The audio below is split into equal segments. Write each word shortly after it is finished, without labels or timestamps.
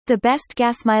The best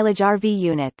gas mileage RV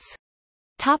units.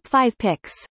 Top 5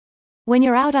 picks. When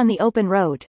you're out on the open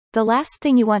road, the last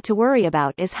thing you want to worry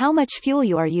about is how much fuel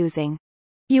you are using.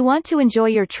 You want to enjoy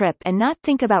your trip and not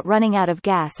think about running out of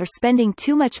gas or spending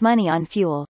too much money on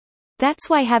fuel. That's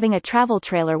why having a travel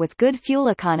trailer with good fuel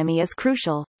economy is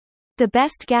crucial. The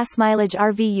best gas mileage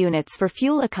RV units for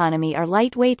fuel economy are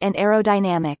lightweight and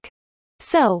aerodynamic.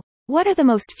 So, what are the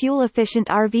most fuel-efficient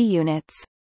RV units?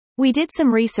 We did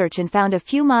some research and found a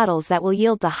few models that will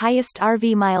yield the highest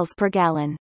RV miles per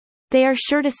gallon. They are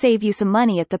sure to save you some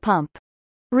money at the pump.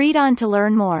 Read on to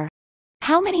learn more.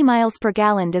 How many miles per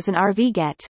gallon does an RV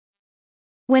get?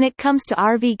 When it comes to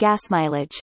RV gas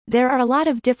mileage, there are a lot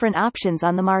of different options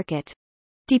on the market.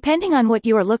 Depending on what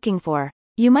you are looking for,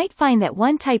 you might find that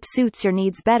one type suits your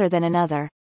needs better than another.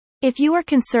 If you are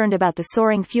concerned about the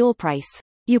soaring fuel price,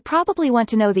 you probably want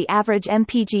to know the average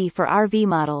MPG for RV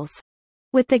models.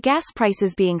 With the gas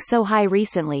prices being so high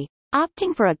recently,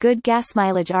 opting for a good gas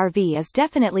mileage RV is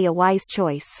definitely a wise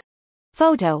choice.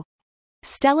 Photo.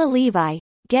 Stella Levi,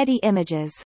 Getty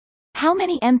Images. How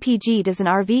many MPG does an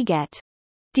RV get?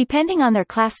 Depending on their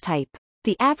class type,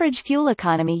 the average fuel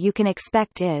economy you can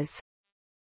expect is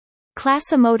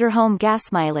Class A motorhome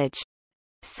gas mileage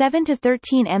 7 to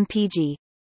 13 mpg.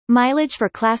 Mileage for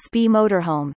Class B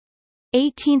motorhome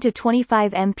 18 to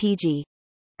 25 mpg.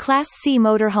 Class C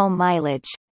motorhome mileage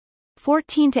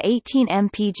 14 to 18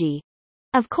 mpg.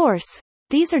 Of course,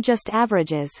 these are just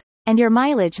averages, and your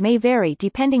mileage may vary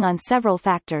depending on several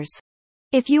factors.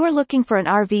 If you are looking for an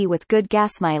RV with good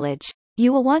gas mileage,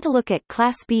 you will want to look at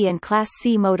Class B and Class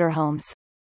C motorhomes.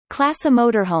 Class A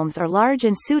motorhomes are large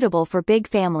and suitable for big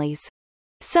families.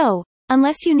 So,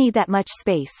 unless you need that much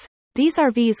space, these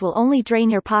RVs will only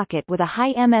drain your pocket with a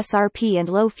high MSRP and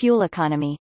low fuel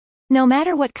economy. No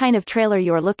matter what kind of trailer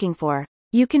you are looking for,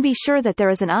 you can be sure that there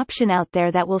is an option out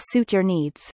there that will suit your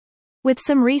needs. With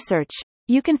some research,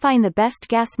 you can find the best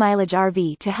gas mileage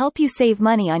RV to help you save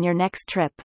money on your next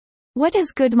trip. What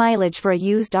is good mileage for a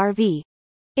used RV?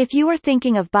 If you are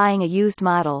thinking of buying a used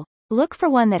model, look for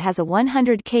one that has a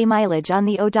 100k mileage on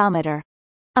the odometer.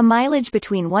 A mileage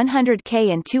between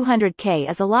 100k and 200k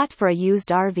is a lot for a used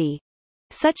RV.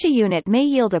 Such a unit may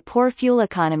yield a poor fuel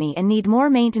economy and need more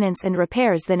maintenance and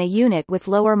repairs than a unit with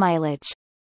lower mileage.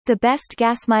 The best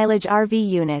gas mileage RV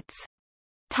units.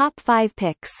 Top 5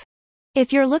 picks.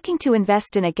 If you're looking to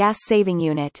invest in a gas-saving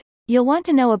unit, you'll want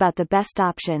to know about the best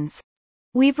options.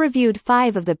 We've reviewed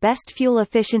 5 of the best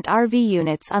fuel-efficient RV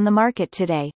units on the market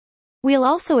today. We'll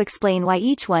also explain why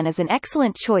each one is an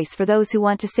excellent choice for those who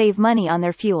want to save money on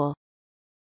their fuel.